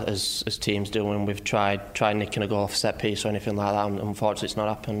card as teams do, and we've tried nicking a goal off a set piece or anything like that, and unfortunately it's not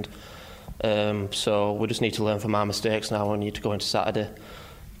happened. So we just need to learn from our mistakes now. We need to go into Saturday,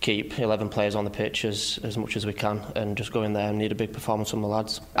 keep 11 players on the pitch as much as we can, and just go in there and need a big performance from the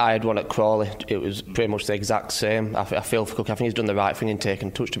lads. I had one at Crawley. It was pretty much the exact same. I feel for Cook. I think he's done the right thing in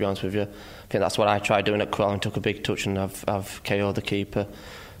taking touch, to be honest with you. I think that's what I tried doing at Crawley, and took a big touch and I've KO'd the keeper.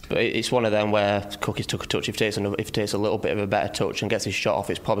 But it's one of them where Cookies took a touch. If he takes a little bit of a better touch and gets his shot off,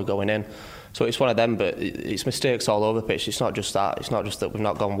 it's probably going in. So it's one of them, but it's mistakes all over the pitch. It's not just that. It's not just that we've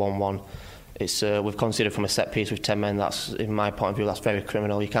not gone 1-1. It's we've conceded from a set piece with 10 men. That's, in my point of view, that's very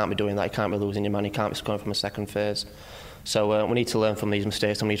criminal. You can't be doing that. You can't be losing your man. You can't be scoring from a second phase. So we need to learn from these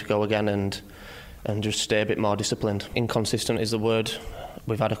mistakes, and we need to go again and just stay a bit more disciplined. Inconsistent is the word.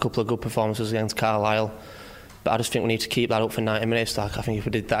 We've had a couple of good performances against Carlisle, but I just think we need to keep that up for 90 minutes. Like, I think if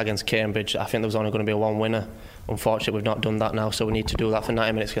we did that against Cambridge, I think there was only going to be one winner. Unfortunately, we've not done that now, so we need to do that for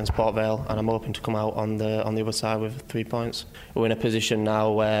 90 minutes against Port Vale, and I'm hoping to come out on the other side with 3 points. We're in a position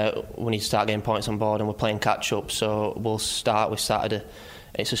now where we need to start getting points on board, and we're playing catch-up, so we'll start with Saturday.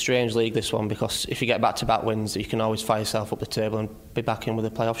 It's a strange league, this one, because if you get back-to-back wins, you can always fire yourself up the table and be back in with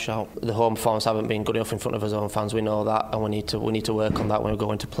a playoff shout. The home performance haven't been good enough in front of our own fans, we know that, and we need to work on that when we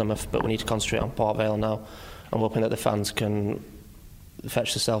go into Plymouth, but we need to concentrate on Port Vale now. I'm hoping that the fans can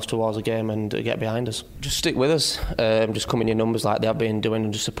fetch themselves towards the game and get behind us. Just stick with us, just come in your numbers like they have been doing,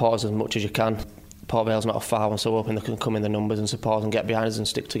 and just support us as much as you can. Port Vale's not a far one, so hoping they can come in the numbers and support us and get behind us and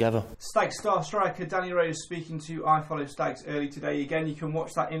stick together. Stags star striker Danny Rose speaking to I Follow Stags early today. Again, you can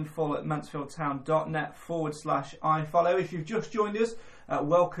watch that in full at mansfieldtown.net/ifollow. If you've just joined us,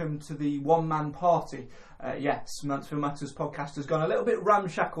 welcome to the one-man party. Yes, Mansfield Matters podcast has gone a little bit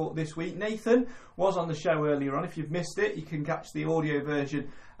ramshackle this week. Nathan was on the show earlier on. If you've missed it, you can catch the audio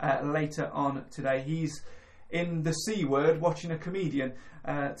version later on today. He's in the C word watching a comedian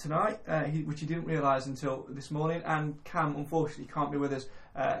tonight, which he didn't realise until this morning. And Cam, unfortunately, can't be with us.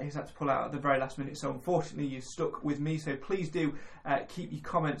 He's had to pull out at the very last minute. So unfortunately, you're stuck with me. So please do keep your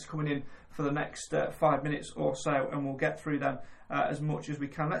comments coming in for the next 5 minutes or so, and we'll get through them as much as we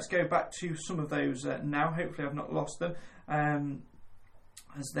can. Let's go back to some of those now. Hopefully I've not lost them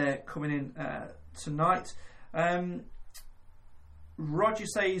as they're coming in tonight. Roger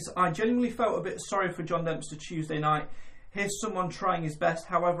says, I genuinely felt a bit sorry for John Dempster Tuesday night. Here's someone trying his best.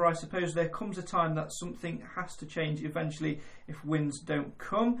 However, I suppose there comes a time that something has to change eventually if wins don't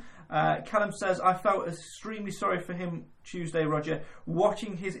come. Callum says, I felt extremely sorry for him Tuesday, Roger.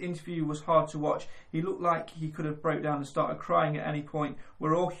 Watching his interview was hard to watch. He looked like he could have broke down and started crying at any point.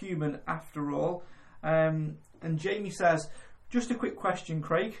 We're all human after all. And Jamie says, just a quick question,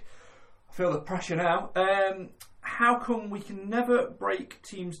 Craig. I feel the pressure now. How come we can never break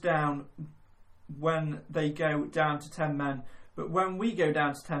teams down when they go down to 10 men, but when we go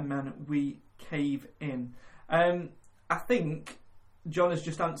down to 10 men, we cave in? I think John has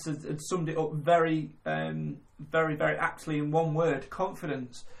just answered and summed it up very, very, very aptly in one word: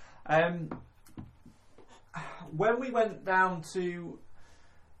 confidence. When we went down to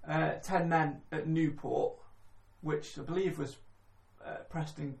 10 men at Newport, which I believe was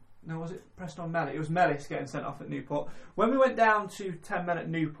Preston. No, was it Preston or Mellis? It was Mellis getting sent off at Newport. When we went down to 10 men at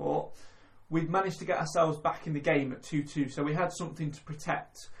Newport, we'd managed to get ourselves back in the game at 2-2. So we had something to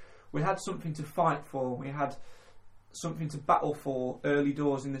protect. We had something to fight for. We had something to battle for early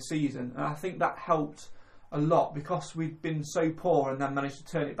doors in the season. And I think that helped a lot because we'd been so poor and then managed to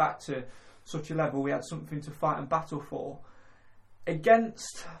turn it back to such a level. We had something to fight and battle for.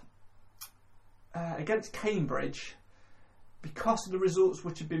 Against Cambridge, because of the results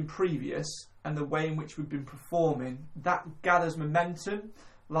which had been previous and the way in which we've been performing, that gathers momentum,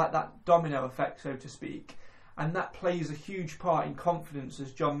 like that domino effect, so to speak, and that plays a huge part in confidence,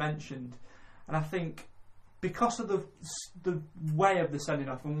 as John mentioned. And I think because of the way of the sending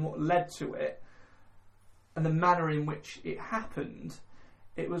off and what led to it and the manner in which it happened,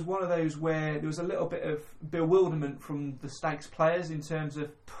 it was one of those where there was a little bit of bewilderment from the Stags players in terms of,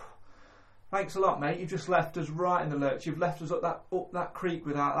 thanks a lot, mate. You've just left us right in the lurch. You've left us up that creek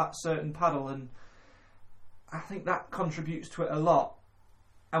without that certain paddle, and I think that contributes to it a lot.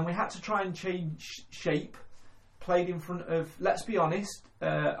 And we had to try and change shape. Played in front of, let's be honest,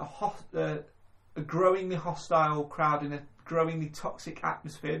 a growingly hostile crowd in a growingly toxic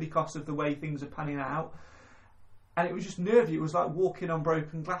atmosphere because of the way things are panning out. And it was just nervy. It was like walking on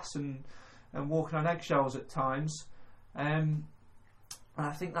broken glass and walking on eggshells at times. And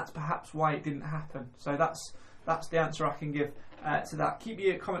I think that's perhaps why it didn't happen. So that's the answer I can give to that. Keep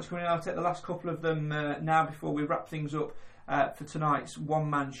your comments coming in. I'll take the last couple of them now before we wrap things up for tonight's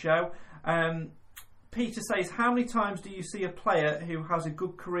one-man show. Peter says, how many times do you see a player who has a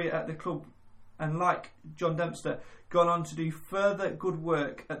good career at the club and, like John Dempster, gone on to do further good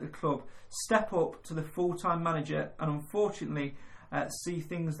work at the club, step up to the full-time manager and unfortunately see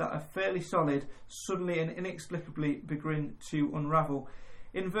things that are fairly solid suddenly and inexplicably begin to unravel?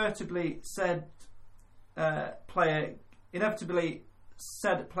 Inevitably said player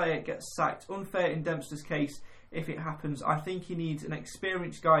gets sacked. Unfair in Dempster's case if it happens. I think he needs an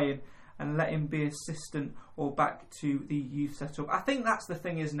experienced guy in and let him be assistant or back to the youth setup. I think that's the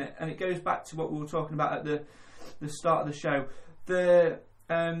thing, isn't it? And it goes back to what we were talking about at the start of the show. The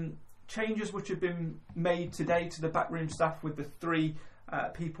changes which have been made today to the backroom staff with the 3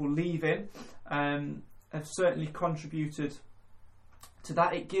 people leaving have certainly contributed to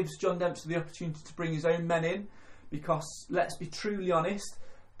that. It gives John Dempster the opportunity to bring his own men in, because let's be truly honest,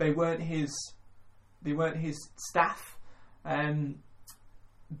 they weren't his staff.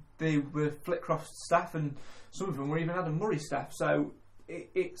 They were Flitcroft's staff, and some of them were even Adam Murray staff. So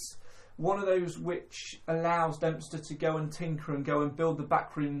it's one of those which allows Dempster to go and tinker and go and build the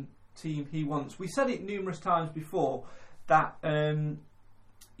backroom team he wants. We said it numerous times before that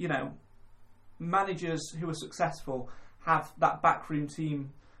managers who are successful have that backroom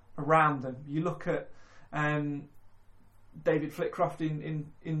team around them. You look at David Flitcroft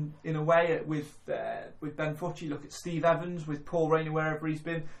in a way with Ben Futch. You look at Steve Evans with Paul Rayner wherever he's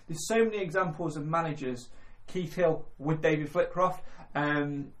been. There's so many examples of managers. Keith Hill with David Flitcroft.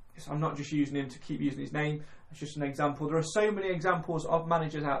 So I'm not just using him to keep using his name. It's just an example. There are so many examples of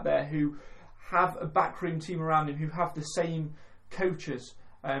managers out there who have a backroom team around him, who have the same coaches,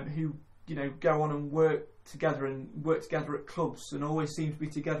 who go on and work together at clubs and always seem to be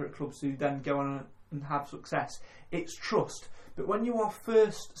together at clubs, who then go on and have success. It's trust. But when you are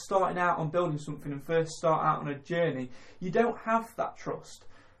first starting out on building something and first start out on a journey, you don't have that trust.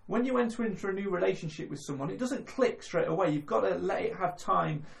 When you enter into a new relationship with someone, it doesn't click straight away. You've got to let it have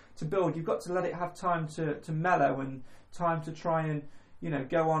time to build. You've got to let it have time to mellow and time to try and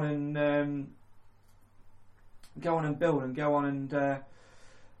go on and build and go on and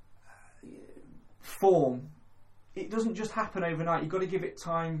form. It doesn't just happen overnight. You've got to give it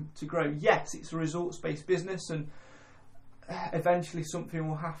time to grow. Yes, it's a results-based business, and eventually something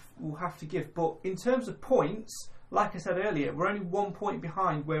will have to give. But in terms of points, like I said earlier, we're only 1 point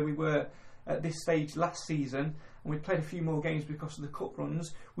behind where we were at this stage last season, and we played a few more games because of the cup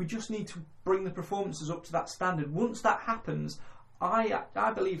runs. We just need to bring the performances up to that standard. Once that happens, I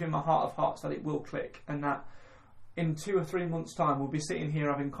believe in my heart of hearts that it will click, and that in 2 or 3 months' time we'll be sitting here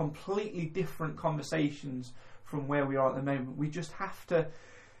having completely different conversations from where we are at the moment. We just have to,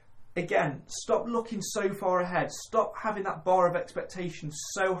 again, stop looking so far ahead, stop having that bar of expectation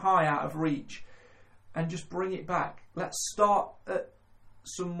so high out of reach, and just bring it back. Let's start at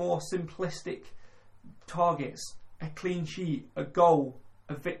some more simplistic targets, a clean sheet, a goal,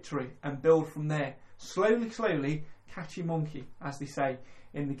 a victory, and build from there. Slowly, catch your monkey, as they say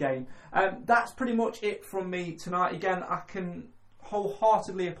in the game. That's pretty much it from me tonight. Again, I can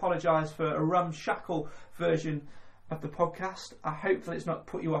wholeheartedly apologise for a ramshackle version of the podcast. I hope that it's not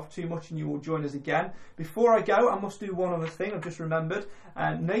put you off too much and you will join us again. Before I go, I must do one other thing. I've just remembered.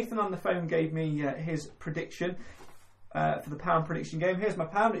 Nathan on the phone gave me his prediction for the pound prediction game. Here's my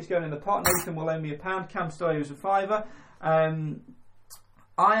pound. It's going in the pot. Nathan will owe me £1. Cam still owes a £5.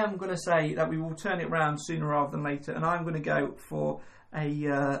 I am going to say that we will turn it round sooner rather than later, and I'm going to go for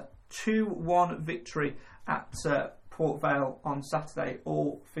a 2-1 victory at Port Vale on Saturday.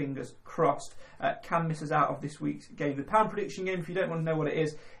 All fingers crossed. Cam misses out of this week's game. The pound prediction game, if you don't want to know what it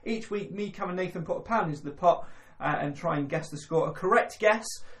is, each week me, Cam and Nathan put £1 into the pot and try and guess the score. A correct guess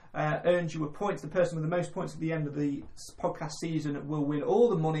earns you a point. The person with the most points at the end of the podcast season will win all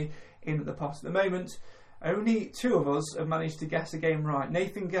the money in the pot. At the moment, only 2 of us have managed to guess a game right.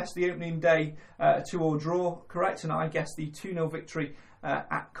 Nathan guessed the opening day 2-2 draw correct, and I guessed the 2-0 victory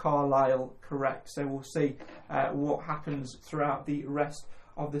at Carlisle correct. So we'll see what happens throughout the rest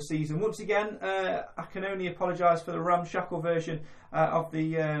of the season. Once again, I can only apologise for the ramshackle version of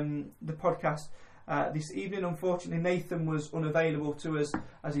the podcast this evening. Unfortunately, Nathan was unavailable to us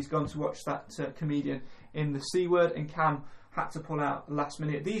as he's gone to watch that comedian in the C Word, and Cam had to pull out last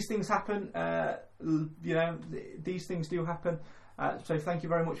minute. These things happen, these things do happen. So thank you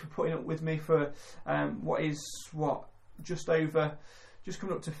very much for putting up with me for just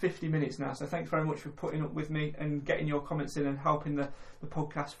coming up to 50 minutes now. So thanks very much for putting up with me and getting your comments in and helping the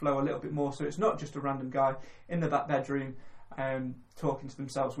podcast flow a little bit more, so it's not just a random guy in the back bedroom talking to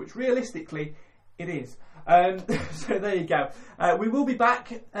themselves, which realistically it is. So there you go. We will be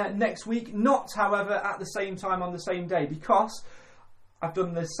back next week, not however at the same time on the same day, because I've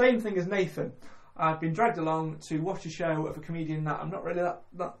done the same thing as Nathan. I've been dragged along to watch a show of a comedian that I'm not really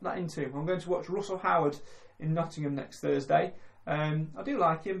that into. I'm going to watch Russell Howard in Nottingham next Thursday. I do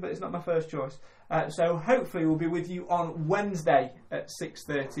like him, but it's not my first choice. So hopefully we'll be with you on Wednesday at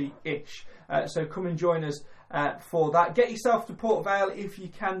 6:30ish. So come and join us for that. Get yourself to Port Vale if you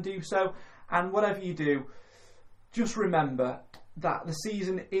can do so, and whatever you do, just remember that the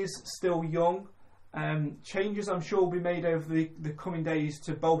season is still young. Changes I'm sure will be made over the coming days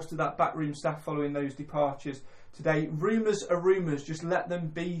to bolster that backroom staff following those departures today. Rumours are rumours. Just let them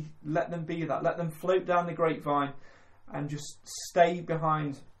be that. Let them float down the grapevine and just stay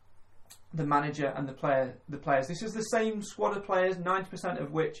behind the manager and the players. This is the same squad of players, 90%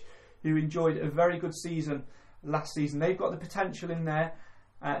 of which who enjoyed a very good season last season. They've got the potential in there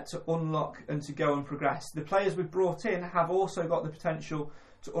to unlock and to go and progress. The players we've brought in have also got the potential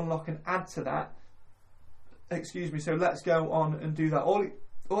to unlock and add to that. So let's go on and do that.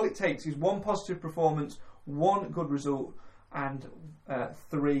 All it takes is one positive performance, one good result, and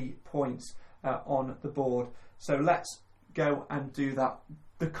 3 points on the board. So let's go and do that.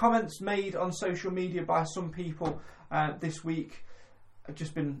 The comments made on social media by some people this week have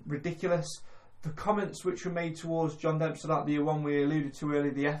just been ridiculous. The comments which were made towards John Dempster, like the one we alluded to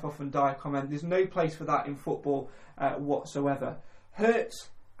earlier, the F off and die comment, there's no place for that in football whatsoever. Hurt,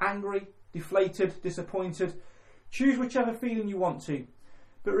 angry, deflated, disappointed, choose whichever feeling you want to.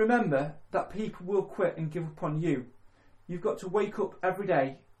 But remember that people will quit and give up on you. You've got to wake up every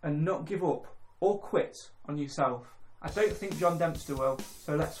day and not give up or quit on yourself. I don't think John Dempster will,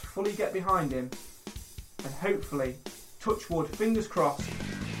 so let's fully get behind him and hopefully, touch wood, fingers crossed,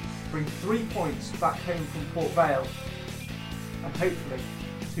 bring 3 points back home from Port Vale, and hopefully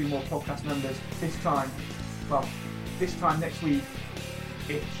 2 more podcast members this time next week.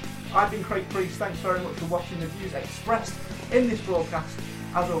 I've been Craig Priest. Thanks very much for watching. The views expressed in this broadcast,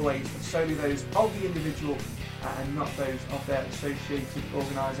 as always, are solely those of the individual and not those of their associated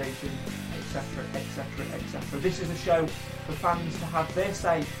organisation, etc, etc, etc. This is a show for fans to have their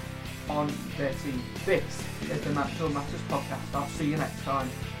say on their team. This is the Mansfield Matters podcast. I'll see you next time.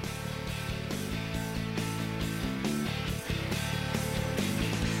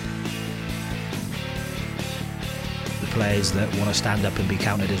 Players that want to stand up and be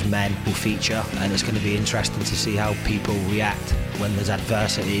counted as men will feature, and it's going to be interesting to see how people react when there's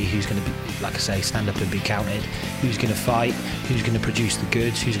adversity. Who's going to be, like I say, stand up and be counted, who's going to fight, who's going to produce the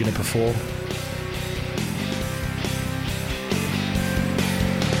goods, who's going to perform.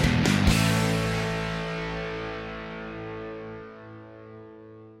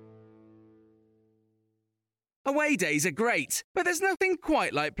 Away days are great, but there's nothing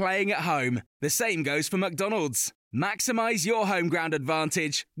quite like playing at home. The same goes for McDonald's. Maximise your home ground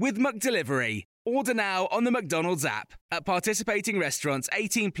advantage with McDelivery. Order now on the McDonald's app. At participating restaurants,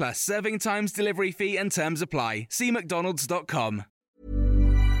 18 plus, serving times, delivery fee and terms apply. See mcdonalds.com.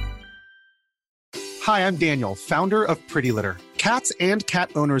 Hi, I'm Daniel, founder of Pretty Litter. Cats and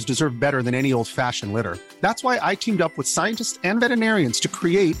cat owners deserve better than any old-fashioned litter. That's why I teamed up with scientists and veterinarians to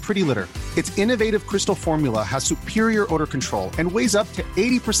create Pretty Litter. Its innovative crystal formula has superior odor control and weighs up to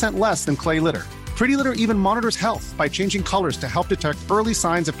 80% less than clay litter. Pretty Litter even monitors health by changing colors to help detect early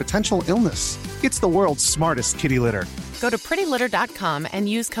signs of potential illness. It's the world's smartest kitty litter. Go to prettylitter.com and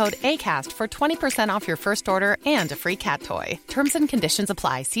use code ACAST for 20% off your first order and a free cat toy. Terms and conditions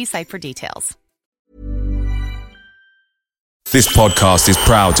apply. See site for details. This podcast is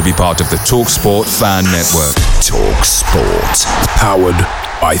proud to be part of the TalkSport Fan Network. TalkSport. Powered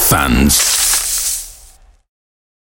by fans.